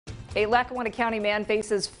A Lackawanna County man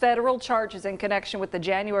faces federal charges in connection with the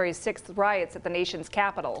January 6th riots at the nation's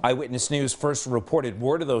capital. Eyewitness News first reported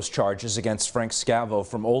word of those charges against Frank Scavo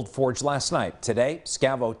from Old Forge last night. Today,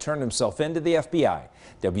 Scavo turned himself into the FBI.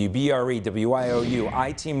 WBRE WIOU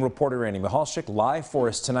I-Team reporter Andy Mihalchik live for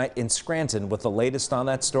us tonight in Scranton with the latest on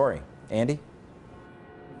that story. Andy?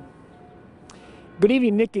 Good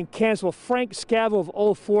evening, Nick and Kansas. Well, Frank Scavo of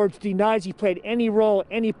Old Forge denies he played any role,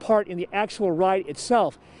 any part in the actual riot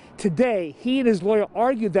itself. Today, he and his lawyer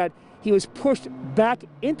argued that he was pushed back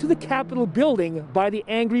into the Capitol building by the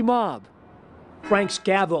angry mob. Frank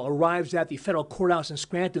Scavo arrives at the federal courthouse in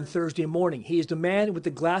Scranton Thursday morning. He is the man with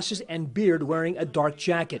the glasses and beard wearing a dark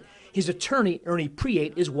jacket. His attorney, Ernie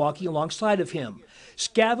Priate, is walking alongside of him.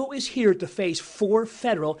 Scavo is here to face 4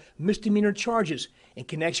 federal misdemeanor charges in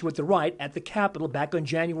connection with the riot at the Capitol back on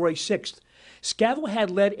January 6th. Scavo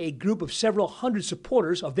had led a group of several hundred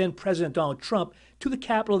supporters of then-President Donald Trump to the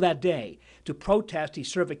Capitol that day to protest the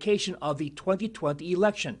certification of the 2020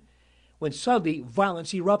 election, when suddenly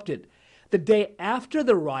violence erupted. The day after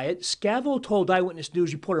the riot, Scavo told Eyewitness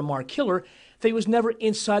News reporter Mark Hiller that he was never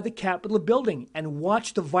inside the Capitol building and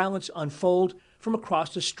watched the violence unfold from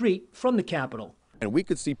across the street from the Capitol. And we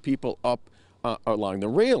could see people up along the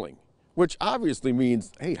railing, which obviously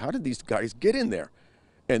means, hey, how did these guys get in there?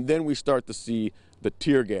 And then we start to see the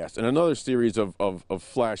tear gas and another series of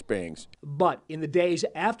flashbangs. But in the days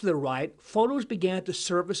after the riot, photos began to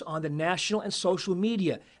surface on the national and social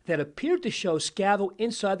media that appeared to show Scavo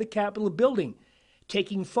inside the Capitol building,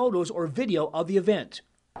 taking photos or video of the event.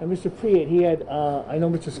 And Mr. Priate, he had, I know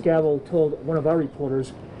Mr. Scavo told one of our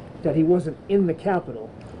reporters that he wasn't in the Capitol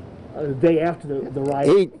the day after the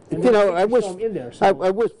riot. I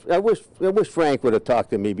wish Frank would have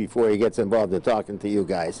talked to me before he gets involved in talking to you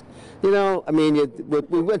guys. You know, I mean,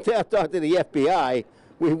 we went to talk to the FBI.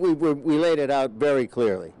 We laid it out very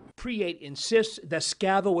clearly. Priate insists that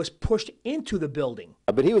Scavo was pushed into the building.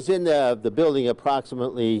 But he was in the building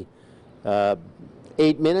approximately 8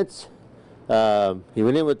 minutes. He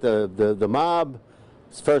went in with the mob.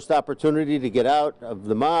 His first opportunity to get out of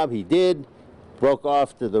the mob, he did. Broke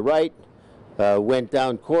off to the right, went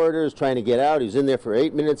down corridors trying to get out. He was in there for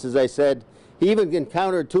 8 minutes, as I said. He even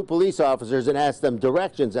encountered 2 police officers and asked them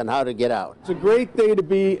directions on how to get out. It's a great day to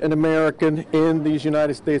be an American in these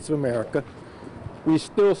United States of America. We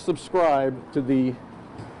still subscribe to the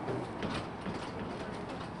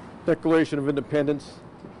Declaration of Independence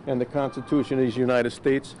and the Constitution of these United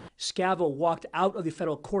States. Scavo walked out of the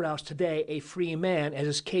federal courthouse today a free man as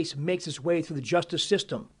his case makes its way through the justice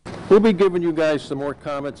system. We'll be giving you guys some more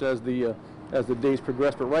comments as the days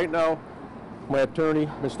progress, but right now, my attorney,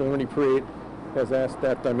 Mr. Ernie Priate, has asked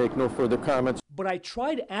that I make no further comments. But I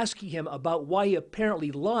tried asking him about why he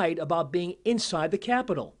apparently lied about being inside the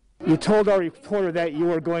Capitol. You told our reporter that you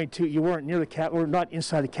weren't near the Capitol, or not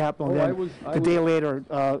inside the Capitol, and then the day later,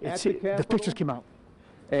 the pictures came out.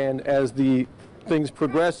 And as the things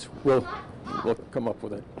progress, we'll come up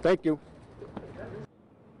with it. Thank you.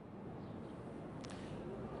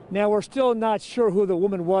 Now, we're still not sure who the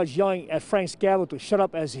woman was yelling at Frank Scavo to shut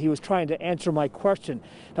up as he was trying to answer my question.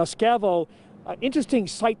 Now, Scavo, interesting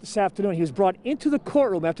sight this afternoon. He was brought into the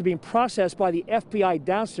courtroom after being processed by the FBI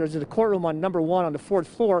downstairs in the courtroom on number 1 on the 4th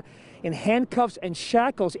floor in handcuffs and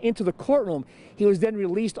shackles into the courtroom. He was then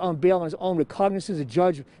released on bail on his own recognizance. The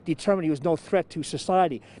judge determined he was no threat to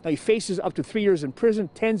society. Now, he faces up to 3 years in prison,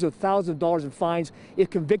 tens of thousands of dollars in fines if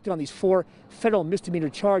convicted on these 4 federal misdemeanor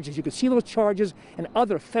charges. You can see those charges and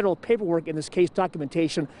other federal paperwork in this case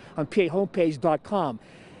documentation on PAHomepage.com.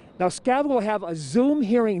 Now, Scavo will have a Zoom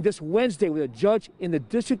hearing this Wednesday with a judge in the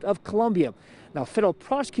District of Columbia. Now, federal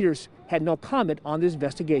prosecutors had no comment on this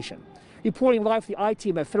investigation. Reporting live for the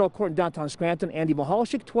I-Team at Federal Court in downtown Scranton, Andy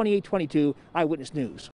Mihalchik, 2822 Eyewitness News.